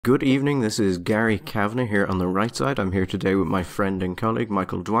Good evening, this is Gary Kavanagh here on the right side. I'm here today with my friend and colleague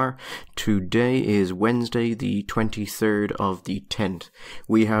Michael Dwyer. Today is Wednesday the 23rd of the 10th.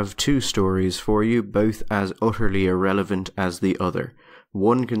 We have two stories for you, both as utterly irrelevant as the other.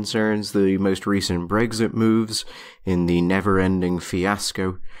 One concerns the most recent Brexit moves in the never-ending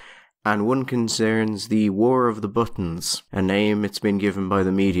fiasco, and one concerns the War of the Buttons, a name it's been given by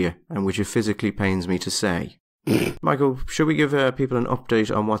the media, and which it physically pains me to say. Michael, should we give people an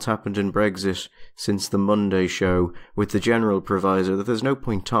update on what's happened in Brexit since the Monday show, with the general proviso that there's no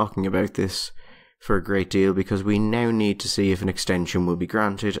point talking about this for a great deal because we now need to see if an extension will be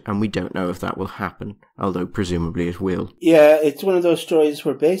granted, and we don't know if that will happen, although presumably it will. Yeah, it's one of those stories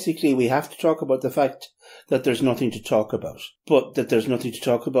where basically we have to talk about the fact that there's nothing to talk about, but that there's nothing to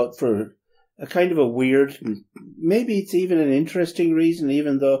talk about for a kind of a weird, maybe it's even an interesting reason,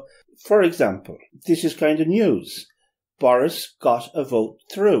 even though, for example, this is kind of news. Boris got a vote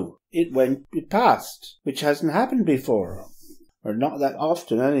through. It passed, which hasn't happened before. Or not that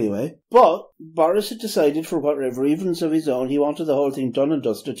often anyway. But Boris had decided, for whatever reasons of his own, he wanted the whole thing done and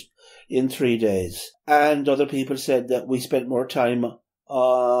dusted in 3 days. And other people said that we spent more time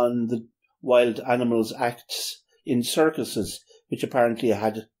on the Wild Animals Acts in circuses, which apparently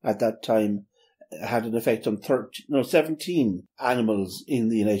had, at that time, had an effect on 17 animals in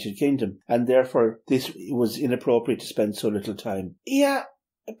the United Kingdom, and therefore this was inappropriate to spend so little time. Yeah,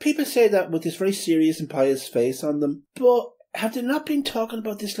 people say that with this very serious and pious face on them, but have they not been talking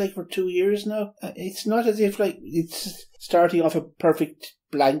about this for 2 years now? It's not as if it's starting off a perfect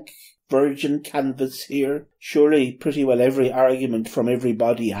blank virgin canvas here. Surely pretty well every argument from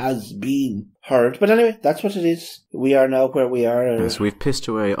everybody has been heard. But anyway, that's what it is. We are now where we are. Yes, we've pissed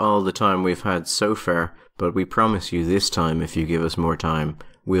away all the time we've had so far, but we promise you this time, if you give us more time,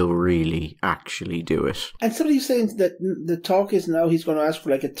 we'll really actually do it. And somebody's saying that the talk is now he's going to ask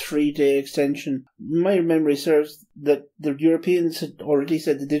for a 3-day extension. My memory serves that the Europeans had already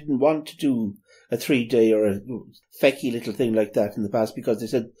said they didn't want to do a 3-day or a fecky little thing like that in the past, because they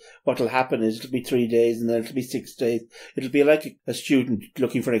said what'll happen is it'll be 3 days and then it'll be 6 days. It'll be like a student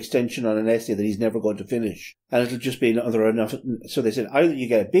looking for an extension on an essay that he's never going to finish. And it'll just be another enough. So they said either you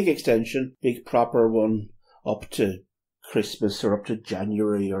get a big extension, big proper one, up to Christmas or up to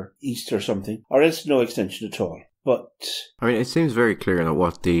January or Easter or something, or else no extension at all. But I mean, it seems very clear that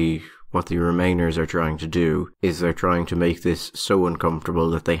what the Remainers are trying to do is they're trying to make this so uncomfortable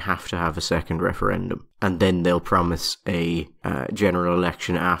that they have to have a second referendum, and then they'll promise a general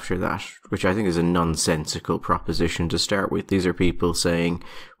election after that, which I think is a nonsensical proposition to start with. These are people saying,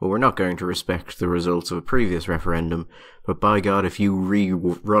 well, we're not going to respect the results of a previous referendum, but by God, if you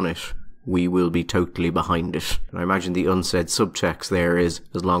rerun it, we will be totally behind it. And I imagine the unsaid subtext there is,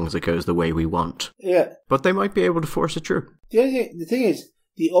 as long as it goes the way we want. Yeah. But they might be able to force it through. The thing is,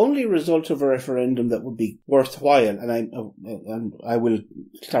 the only result of a referendum that would be worthwhile, and I will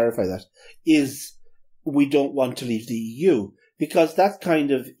clarify that, is we don't want to leave the EU, because that's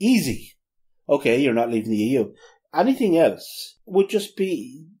kind of easy. Okay, you're not leaving the EU. Anything else would just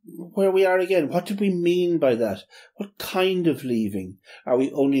be where we are again. What do we mean by that? What kind of leaving? Are we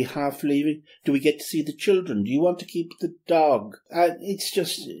only half leaving? Do we get to see the children? Do you want to keep the dog? It's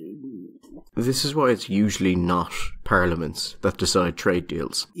just... This is why it's usually not parliaments that decide trade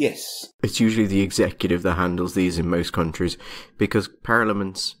deals. Yes. It's usually the executive that handles these in most countries, because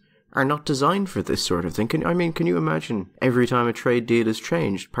parliaments are not designed for this sort of thing. Can you imagine every time a trade deal is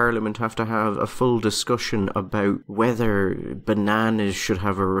changed, Parliament have to have a full discussion about whether bananas should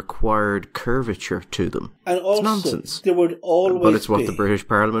have a required curvature to them? And also, it's nonsense. There would always But it's what the British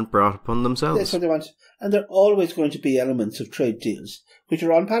Parliament brought upon themselves. That's what they want. And there are always going to be elements of trade deals which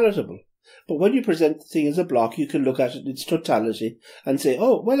are unpalatable. But when you present the thing as a block, you can look at it in its totality and say,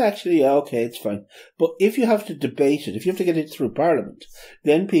 oh, well, actually, yeah, okay, it's fine. But if you have to debate it, if you have to get it through Parliament,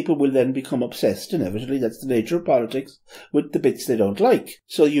 then people will then become obsessed, inevitably, that's the nature of politics, with the bits they don't like.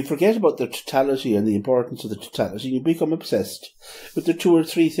 So you forget about the totality and the importance of the totality, and you become obsessed with the 2 or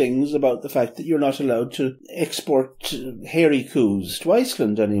 3 things about the fact that you're not allowed to export hairy coos to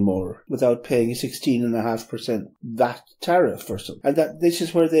Iceland anymore without paying a 16.5% VAT tariff or something. And that this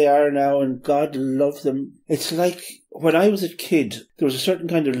is where they are now, and God love them. It's like when I was a kid, there was a certain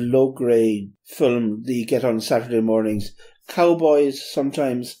kind of low-grade film that you get on Saturday mornings. Cowboys,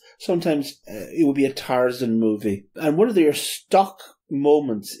 sometimes it would be a Tarzan movie. And one of their stock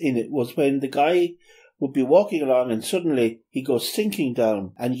moments in it was when the guy would be walking along and suddenly he goes sinking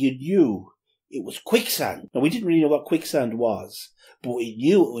down, and you knew it was quicksand. Now, we didn't really know what quicksand was, but we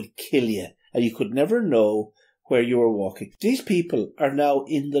knew it would kill you, and you could never know where you were walking. These people are now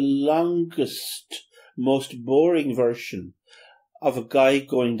in the longest, most boring version of a guy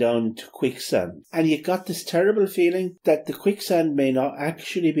going down into quicksand. And you got this terrible feeling that the quicksand may not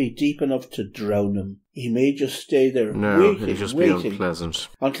actually be deep enough to drown him. He may just stay there waiting, it'll just be unpleasant.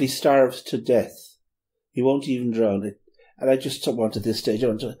 Until he starves to death. He won't even drown it. And I just want at this stage, I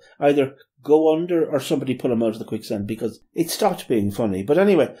want to either go under or somebody pull him out of the quicksand, because it stopped being funny. But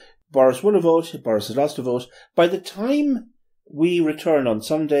anyway, Boris won a vote. Boris has lost a vote. By the time we return on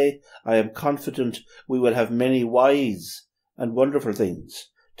Sunday, I am confident we will have many wise and wonderful things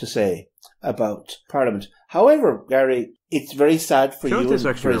to say about Parliament. However, Gary, it's very sad for you. You know what this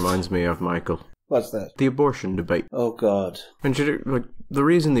actually reminds me of, Michael? What's that? The abortion debate. Oh, God. And the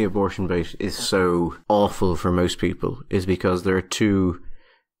reason the abortion debate is so awful for most people is because there are two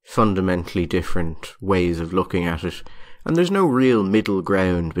fundamentally different ways of looking at it, and there's no real middle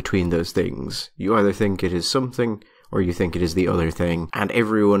ground between those things. You either think it is something, or you think it is the other thing, and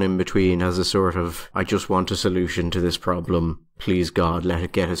everyone in between has a sort of, I just want a solution to this problem, please God, let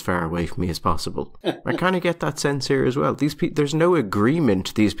it get as far away from me as possible. I kind of get that sense here as well. There's no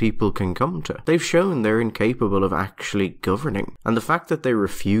agreement these people can come to. They've shown they're incapable of actually governing, and the fact that they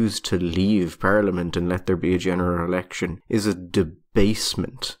refuse to leave Parliament and let there be a general election is a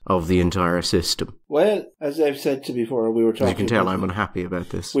debasement of the entire system. Well, as I've said to before, we were talking. As you can tell, I'm unhappy about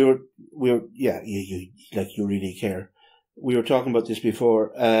this. We were, yeah, you really care. We were talking about this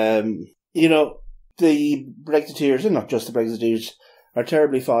before. The Brexiteers, and not just the Brexiteers, are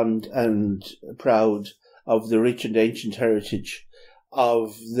terribly fond and proud of the rich and ancient heritage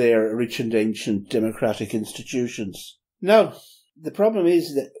of their rich and ancient democratic institutions. Now, the problem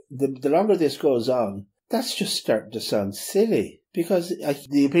is that the longer this goes on, that's just starting to sound silly, because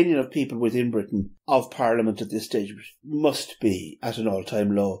the opinion of people within Britain of Parliament at this stage must be at an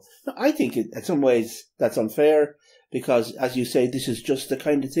all-time low. Now, I think in some ways that's unfair, because, as you say, this is just the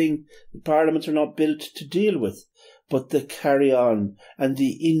kind of thing that Parliaments are not built to deal with. But the carry-on and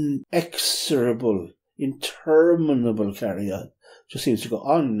the inexorable, interminable carry-on just seems to go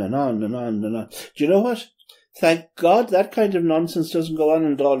on and on and on and on. Do you know what? Thank God that kind of nonsense doesn't go on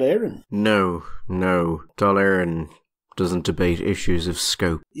in Dáil Éireann. No. Dáil Éireann doesn't debate issues of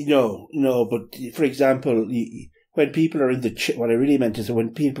scope. No, but for example, when people are in what I really meant is that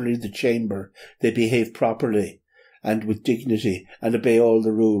when people are in the chamber, they behave properly and with dignity and obey all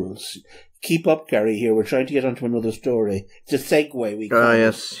the rules. Keep up, Gary, here. We're trying to get onto another story. It's a segue we call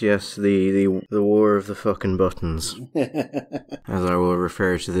yes, the war of the fucking buttons. As I will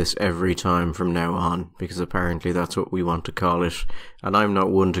refer to this every time from now on, because apparently that's what we want to call it, and I'm not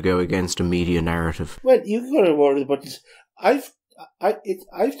one to go against a media narrative. Well, you can go to war of the buttons. I've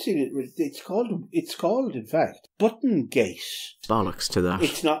seen it. It's called, in fact, Button Gate. Bollocks to that.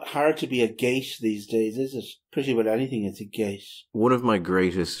 It's not hard to be a gate these days, is it? Pretty well anything is a gate. One of my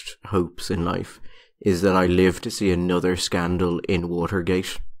greatest hopes in life is that I live to see another scandal in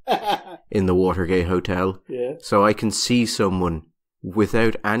Watergate, in the Watergate Hotel. Yeah. So I can see someone,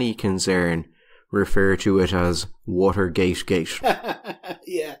 without any concern, refer to it as Watergate Gate.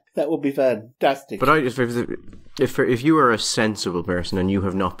 Yeah, that would be fantastic. But if you are a sensible person and you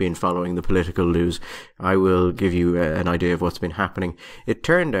have not been following the political news, I will give you an idea of what's been happening. It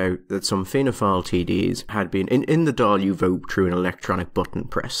turned out that some Fianna Fáil TDs had been... In the Dáil, you vote through an electronic button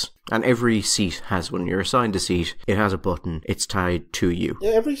press. And every seat has one. You're assigned a seat. It has a button. It's tied to you.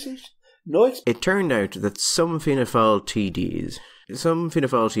 Yeah, every seat? No, It turned out that some Fianna Fáil TDs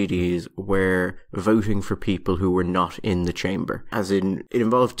were voting for people who were not in the chamber. As in, it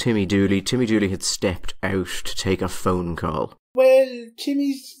involved Timmy Dooley. Timmy Dooley had stepped out to take a phone call. Well,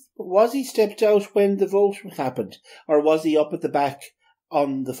 was he stepped out when the vote happened? Or was he up at the back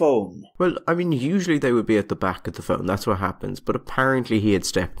on the phone? Well, I mean, usually they would be at the back of the phone. That's what happens. But apparently he had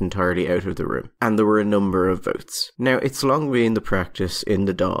stepped entirely out of the room. And there were a number of votes. Now, it's long been the practice in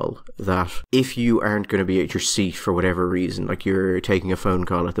the Dáil that if you aren't going to be at your seat for whatever reason, like you're taking a phone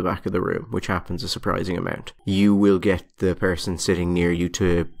call at the back of the room, which happens a surprising amount, you will get the person sitting near you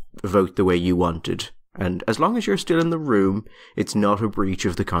to vote the way you wanted. And as long as you're still in the room, it's not a breach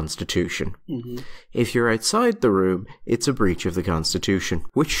of the Constitution. Mm-hmm. If you're outside the room, it's a breach of the Constitution,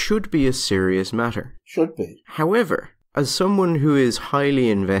 which should be a serious matter. Should be. However, as someone who is highly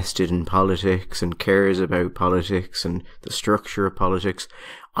invested in politics and cares about politics and the structure of politics,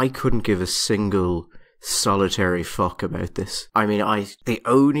 I couldn't give a single solitary fuck about this. I mean, the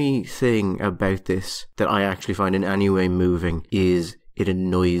only thing about this that I actually find in any way moving is... It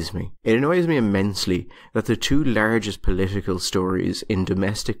annoys me. It annoys me immensely that the two largest political stories in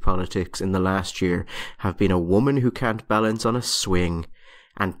domestic politics in the last year have been a woman who can't balance on a swing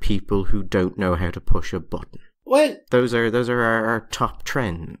and people who don't know how to push a button. Well, those are our top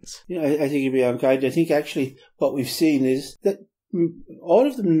trends. Yeah, I think you'd be unkind. I think actually what we've seen is that All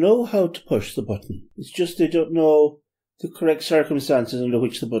of them know how to push the button. It's just they don't know the correct circumstances under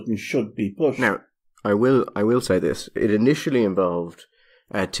which the button should be pushed. Now, I will say this. It initially involved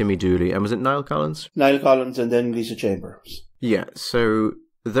Timmy Dooley, and was it Niall Collins? Niall Collins and then Lisa Chambers. Yeah, so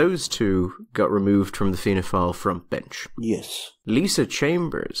those two got removed from the Fianna Fáil front bench. Yes. Lisa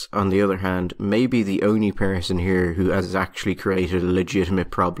Chambers, on the other hand, may be the only person here who has actually created a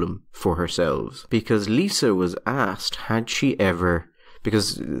legitimate problem for herself. Because Lisa was asked, had she ever...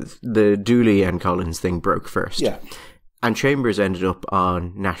 Because the Dooley and Collins thing broke first. Yeah. And Chambers ended up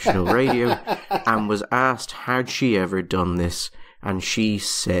on national radio and was asked, had she ever done this? And she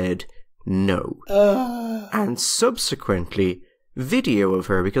said no. And subsequently, video of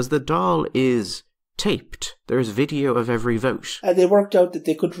her, because the Dail is taped. There's video of every vote. And they worked out that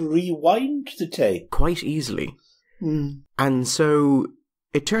they could rewind the tape. Quite easily. Mm. And so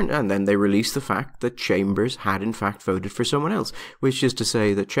it turned, and then they released the fact that Chambers had in fact voted for someone else, which is to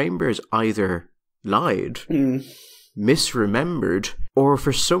say that Chambers either lied, misremembered, or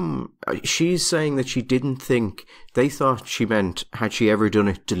for some, she's saying that she didn't think, they thought she meant, had she ever done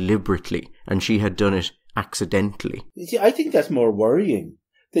it deliberately, and she had done it accidentally. You see, I think that's more worrying,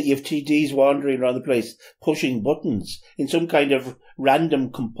 that you have TDs wandering around the place pushing buttons in some kind of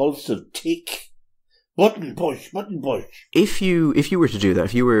random compulsive tick. Button push. If you were to do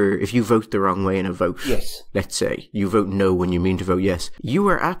that, if you vote the wrong way in a vote, yes, let's say you vote no when you mean to vote yes, you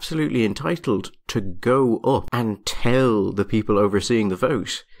are absolutely entitled to go up and tell the people overseeing the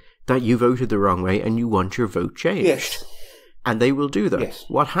vote that you voted the wrong way and you want your vote changed. Yes. And they will do that. Yes.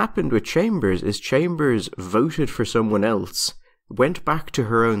 What happened with Chambers is Chambers voted for someone else, went back to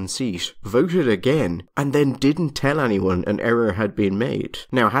her own seat, voted again, and then didn't tell anyone an error had been made.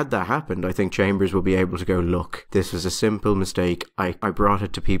 Now, had that happened, I think Chambers will be able to go, look, this was a simple mistake. I brought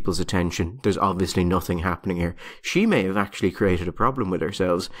it to people's attention. There's obviously nothing happening here. She may have actually created a problem with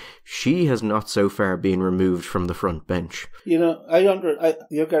herself. She has not so far been removed from the front bench. You know,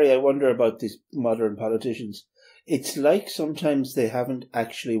 Gary, I wonder about these modern politicians. It's like sometimes they haven't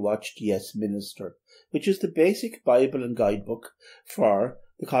actually watched Yes Minister, which is the basic Bible and guidebook for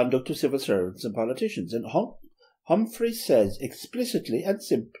the conduct of civil servants and politicians. And Humphrey says explicitly and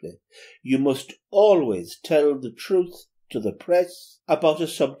simply, you must always tell the truth to the press about a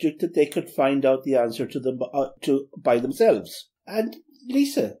subject that they could find out the answer to by themselves. And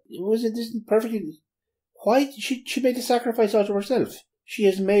Lisa, this perfectly... Why? She made a sacrifice out of herself. She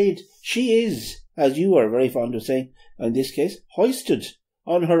is, as you are very fond of saying, in this case, hoisted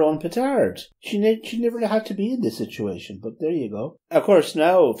on her own petard. She never had to be in this situation, but there you go. Of course,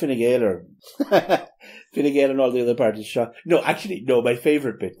 now Fine Gael and all the other parties shot. No, my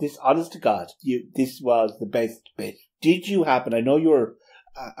favourite bit. This, honest to God, this was the best bit. Did you happen? I know you were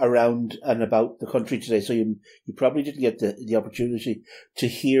around and about the country today, so you probably didn't get the opportunity to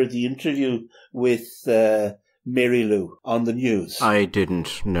hear the interview with Mary Lou on the news. I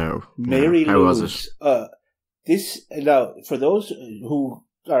didn't know. Mary Lou. How was it? This, now, for those who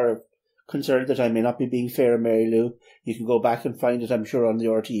are concerned that I may not be being fair on Mary Lou, you can go back and find it, I'm sure, on the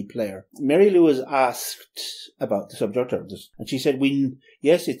RTE player. Mary Lou was asked about the subject of this, and she said, it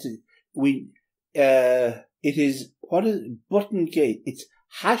is, what is Buttongate? It's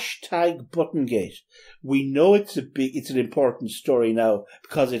hashtag Buttongate. We know it's an important story now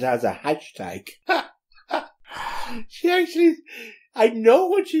because it has a hashtag. She actually, I know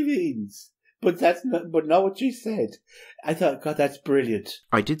what she means. But not what she said. I thought, God, that's brilliant.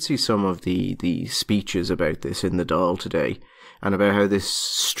 I did see some of the speeches about this in the Dail today, and about how this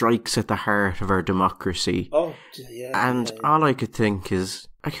strikes at the heart of our democracy. Oh, yeah. And all I could think is,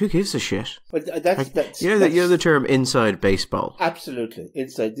 like, who gives a shit? But that's you know the term inside baseball. Absolutely,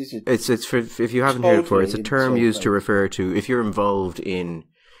 inside. This is it's for, if you haven't heard it before, it's a term used to refer to if you're involved in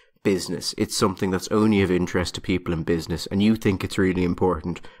business. It's something that's only of interest to people in business, and you think it's really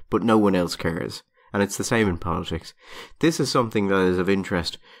important, but no one else cares. And it's the same in politics. This is something that is of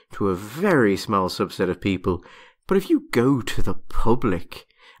interest to a very small subset of people, but if you go to the public,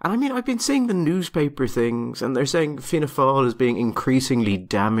 and I mean, I've been seeing the newspaper things, and they're saying Fianna Fáil is being increasingly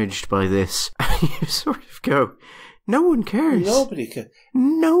damaged by this, and you sort of go, no one cares. Nobody cares.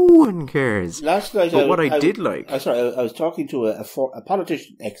 No one cares. Last night, but I was talking to a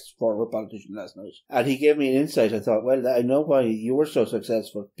politician, ex-former politician last night, and he gave me an insight. I thought, well, I know why you were so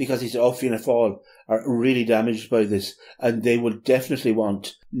successful, because he said, Fianna Fáil are really damaged by this, and they will definitely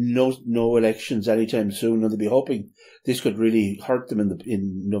want no elections anytime soon, and they'll be hoping this could really hurt them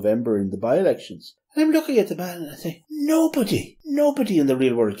in November in the by-elections. And I'm looking at the man and I think, nobody in the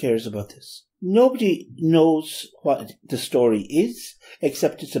real world cares about this. Nobody knows what the story is,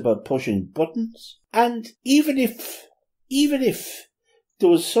 except it's about pushing buttons. And even if even if there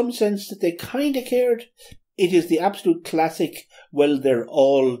was some sense that they kind of cared, it is the absolute classic, well, they're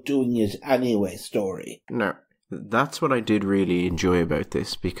all doing it anyway story. No, that's what I did really enjoy about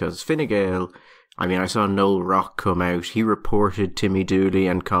this, because Fine Gael, I mean, I saw Noel Rock come out. He reported Timmy Dooley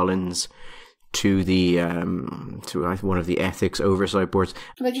and Collins to the to one of the ethics oversight boards.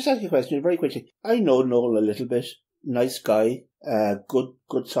 Can I just ask you a question very quickly? I know Noel a little bit. Nice guy,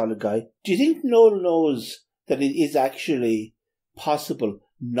 good solid guy. Do you think Noel knows that it is actually possible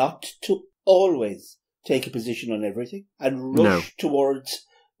not to always take a position on everything and rush towards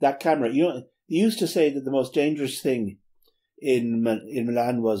that camera? You know, you used to say that the most dangerous thing in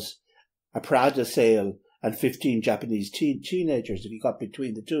Milan was a Prada sale and 15 Japanese teenagers if you got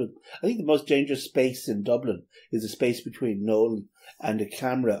between the two. I think the most dangerous space in Dublin is the space between Noel and a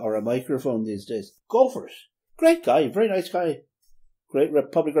camera or a microphone these days. Go for it. Great guy, very nice guy. Great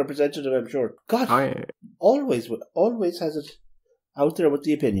public representative, I'm sure. God, always has it out there with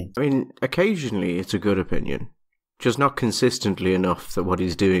the opinion. I mean, occasionally it's a good opinion, just not consistently enough that what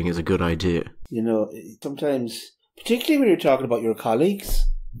he's doing is a good idea. You know, sometimes, particularly when you're talking about your colleagues,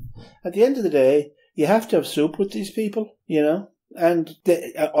 at the end of the day, you have to have soup with these people, you know? And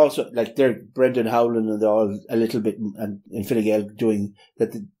they also, like, they're Brendan Howland and they're all a little bit, and Fine Gael doing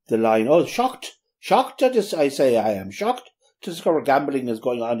the line, oh, shocked, I say I am shocked to discover gambling is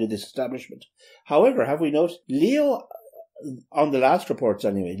going on in this establishment. However, have we noticed, Leo, on the last reports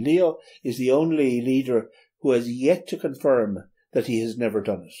anyway, Leo is the only leader who has yet to confirm that he has never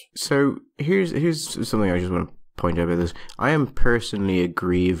done it. So here's something I just want to point out about this. I am personally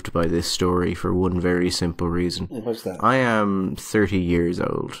aggrieved by this story for one very simple reason. What's that? I am 30 years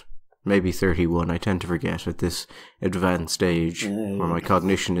old, maybe 31. I tend to forget at this advanced age where my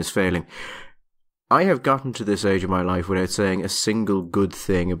cognition is failing. I have gotten to this age of my life without saying a single good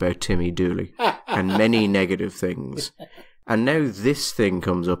thing about Timmy Dooley and many negative things. And now this thing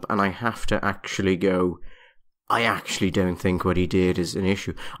comes up and I have to actually go, I actually don't think what he did is an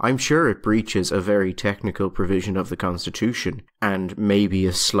issue. I'm sure it breaches a very technical provision of the Constitution and maybe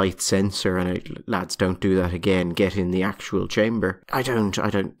a slight censor and lads, don't do that again, get in the actual chamber. I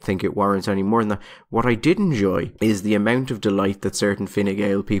don't think it warrants any more than that. What I did enjoy is the amount of delight that certain Fine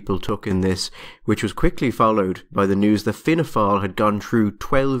Gael people took in this, which was quickly followed by the news that Fianna Fáil had gone through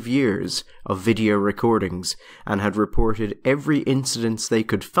 12 years of video recordings and had reported every incident they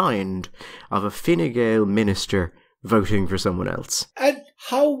could find of a Fine Gael minister voting for someone else. And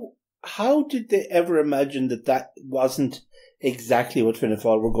how did they ever imagine that wasn't exactly what Fianna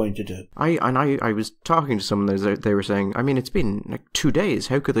Fáil were going to do? I was talking to someone, they were saying, I mean, it's been like 2 days,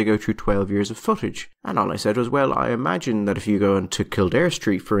 how could they go through 12 years of footage? And all I said was, well, I imagine that if you go onto Kildare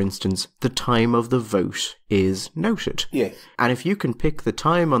Street, for instance, the time of the vote is noted. Yes. And if you can pick the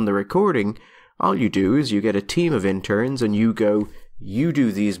time on the recording, all you do is you get a team of interns and you go, you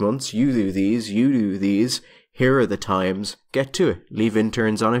do these months, you do these, you do these, here are the times, get to it. Leave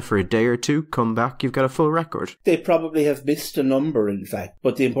interns on it for a day or two, come back, you've got a full record. They probably have missed a number, in fact,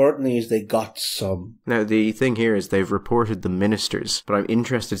 but the important thing is they got some. Now, the thing here is they've reported the ministers, but I'm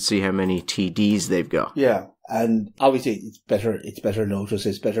interested to see how many TDs they've got. Yeah, and obviously it's better notice,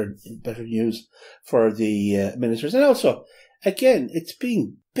 it's better news for the ministers. And also, again, it's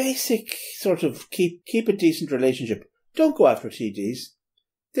being basic sort of keep a decent relationship. Don't go after TDs.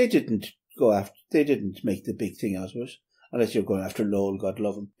 They didn't make the big thing out of it, unless you're going after Lowell, God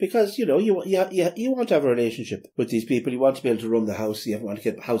love him. Because, you know, you want to have a relationship with these people. You want to be able to run the house. You want to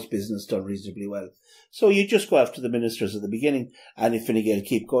get house business done reasonably well. So you just go after the ministers at the beginning, and if Fine Gael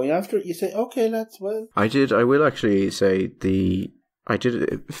keep going after it, you say, okay, lads, well. I will actually say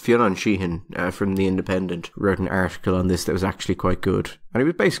Fionn Sheehan from The Independent wrote an article on this that was actually quite good. And he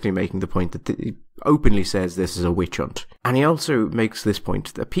was basically making the point that he openly says this is a witch hunt. And he also makes this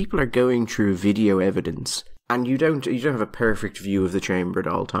point that people are going through video evidence and you don't have a perfect view of the chamber at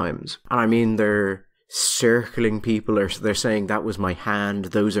all times. And I mean, they're circling people, or they're saying that was my hand,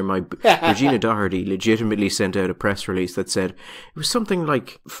 those are my... Regina Doherty legitimately sent out a press release that said it was something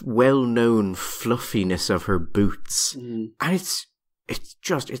like well-known fluffiness of her boots. And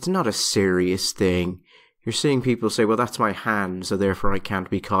it's not a serious thing. You're seeing people say, well, that's my hand, so therefore I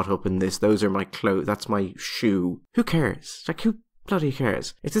can't be caught up in this. Those are my clothes. That's my shoe. Who cares? Like, who bloody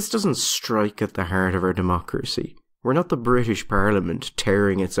cares? This doesn't strike at the heart of our democracy. We're not the British Parliament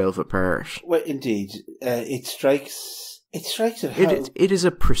tearing itself apart. Well, indeed. It strikes at how... It is a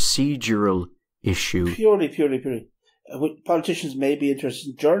procedural issue. Purely. Politicians may be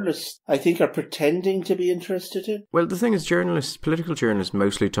interested. Journalists, I think, are pretending to be interested in. Well, the thing is, political journalists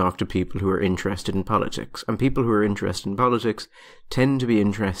mostly talk to people who are interested in politics. And people who are interested in politics tend to be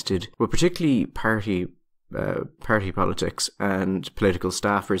interested, well, particularly party party politics and political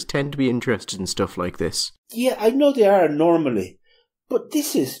staffers tend to be interested in stuff like this. Yeah, I know they are normally, but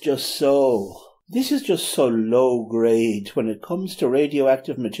this is just so low grade when it comes to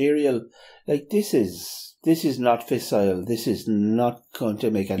radioactive material. Like, this is not fissile. This is not going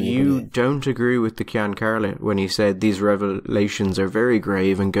to make any. You don't agree with the Cian Carla when he said these revelations are very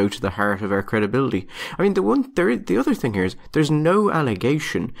grave and go to the heart of our credibility. I mean, the other thing here is there's no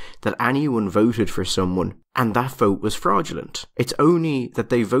allegation that anyone voted for someone and that vote was fraudulent. It's only that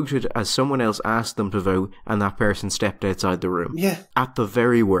they voted as someone else asked them to vote and that person stepped outside the room. Yeah. At the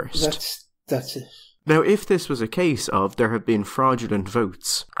very worst. That's it. Now, if this was a case of there have been fraudulent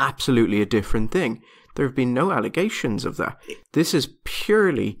votes, absolutely a different thing. There have been no allegations of that. This is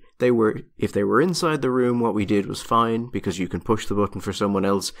purely, if they were inside the room, what we did was fine, because you can push the button for someone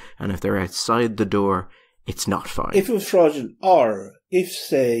else, and if they're outside the door, it's not fine. If it was fraudulent, or if,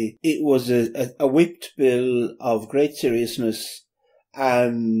 say, it was a whipped bill of great seriousness,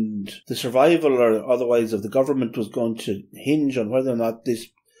 and the survival or otherwise of the government was going to hinge on whether or not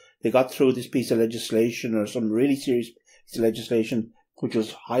they got through this piece of legislation, or some really serious piece of legislation, which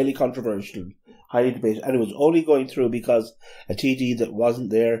was highly controversial, highly debated, and it was only going through because a TD that wasn't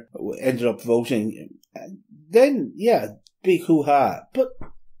there ended up voting. Then, yeah, big hoo-ha. But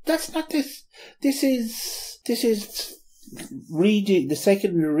that's not this. This is reading, the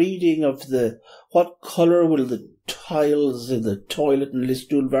second reading of what colour will the tiles in the toilet in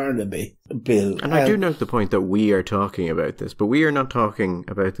Listúlvarna be bill. And I do note the point that we are talking about this, but we are not talking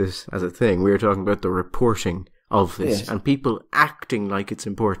about this as a thing. We are talking about the reporting of this, yes, and people acting like it's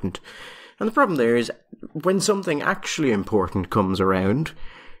important. And the problem there is, when something actually important comes around,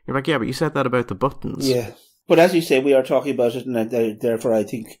 you're like, yeah, but you said that about the buttons. Yeah. But as you say, we are talking about it, and therefore I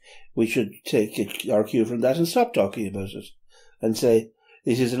think we should take our cue from that and stop talking about it. And say,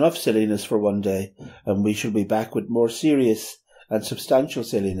 this is enough silliness for one day, and we should be back with more serious and substantial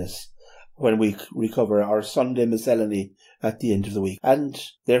silliness when we recover our Sunday miscellany at the end of the week. And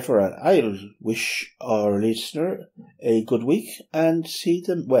therefore, I'll wish our listener a good week and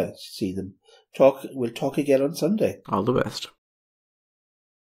we'll talk again on Sunday. All the best.